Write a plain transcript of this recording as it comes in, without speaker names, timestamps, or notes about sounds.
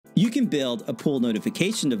You can build a pull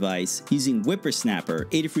notification device using Whippersnapper,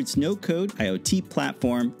 Adafruit's no-code IoT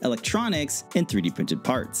platform, electronics, and 3D printed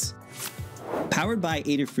parts. Powered by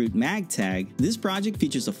Adafruit MagTag, this project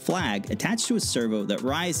features a flag attached to a servo that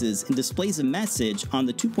rises and displays a message on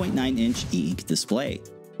the 2.9-inch e-ink display.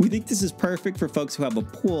 We think this is perfect for folks who have a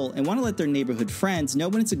pool and want to let their neighborhood friends know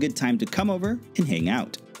when it's a good time to come over and hang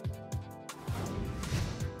out.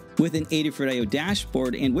 With an Adafruit I/O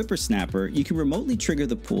dashboard and Whippersnapper, you can remotely trigger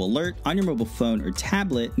the pool alert on your mobile phone or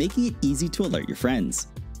tablet, making it easy to alert your friends.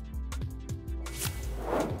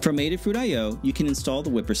 From Adafruit I/O, you can install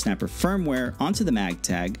the Whippersnapper firmware onto the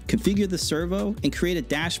MagTag, configure the servo, and create a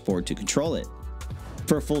dashboard to control it.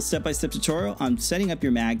 For a full step-by-step tutorial on setting up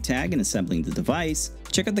your MagTag and assembling the device,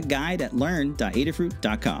 check out the guide at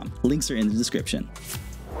learn.adafruit.com. Links are in the description.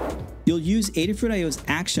 You'll use Adafruit I/O's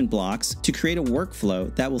action blocks to create a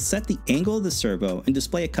workflow that will set the angle of the servo and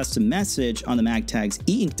display a custom message on the MagTag's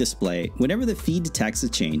e-ink display whenever the feed detects a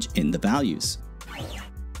change in the values.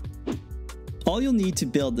 All you'll need to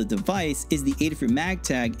build the device is the Adafruit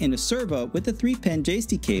MagTag and a servo with a 3-pin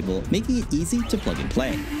JST cable, making it easy to plug and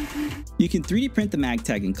play. You can 3D print the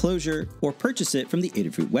MagTag enclosure or purchase it from the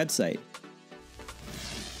Adafruit website.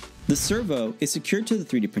 The servo is secured to the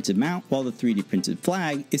 3D printed mount, while the 3D printed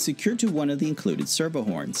flag is secured to one of the included servo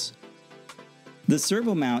horns. The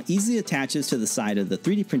servo mount easily attaches to the side of the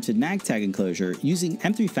 3D printed MagTag enclosure using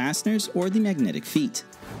M3 fasteners or the magnetic feet.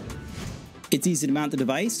 It's easy to mount the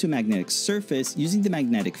device to a magnetic surface using the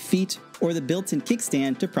magnetic feet or the built-in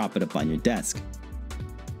kickstand to prop it up on your desk.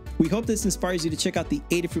 We hope this inspires you to check out the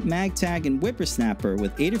Adafruit MagTag and Whippersnapper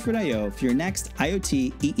with Adafruit I/O for your next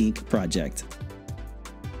IoT e-ink project.